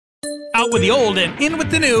Out with the old and in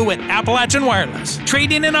with the new at Appalachian Wireless.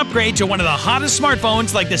 Trade in and upgrade to one of the hottest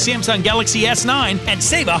smartphones like the Samsung Galaxy S9 and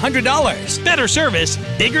save $100. Better service,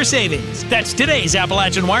 bigger savings. That's today's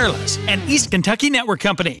Appalachian Wireless, an East Kentucky network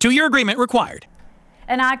company. 2-year agreement required.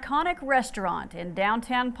 An iconic restaurant in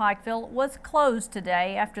downtown Pikeville was closed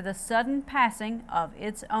today after the sudden passing of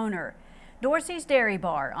its owner. Dorsie's Dairy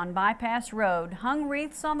Bar on Bypass Road hung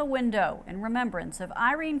wreaths on the window in remembrance of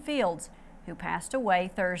Irene Fields, who passed away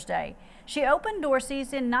Thursday. She opened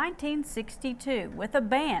Dorsie's in 1962 with a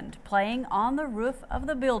band playing on the roof of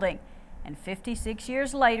the building. And 56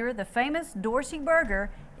 years later, the famous Dorsie burger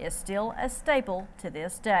is still a staple to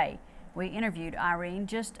this day. We interviewed Irene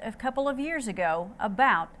just a couple of years ago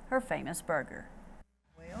about her famous burger.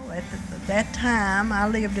 Well, at that time, I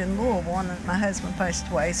lived in Louisville and my husband passed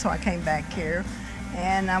away, so I came back here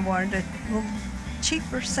and I wanted a little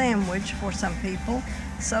cheaper sandwich for some people.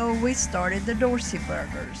 So we started the Dorsie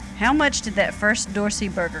burgers. How much did that first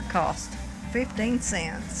Dorsie burger cost? 15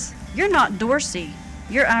 cents. You're not Dorsie,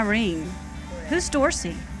 you're Irene. Who's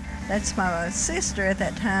Dorsie? That's my sister at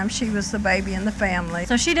that time. She was the baby in the family.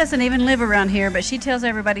 So she doesn't even live around here, but she tells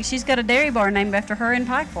everybody she's got a dairy bar named after her in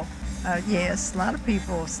Pikeville. Yes, a lot of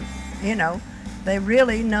people, you know, they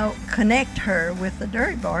really connect her with the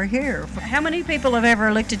dairy bar here. How many people have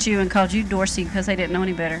ever looked at you and called you Dorsie because they didn't know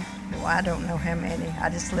any better? Well, I don't know how many. I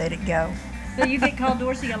just let it go. So you get called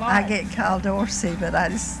Dorsie a lot? I get called Dorsie, but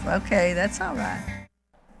okay, that's all right.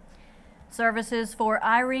 Services for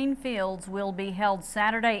Irene Fields will be held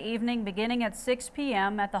Saturday evening beginning at 6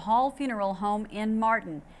 p.m. at the Hall Funeral Home in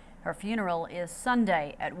Martin. Her funeral is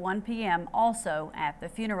Sunday at 1 p.m. also at the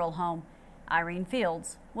funeral home. Irene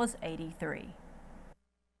Fields was 83.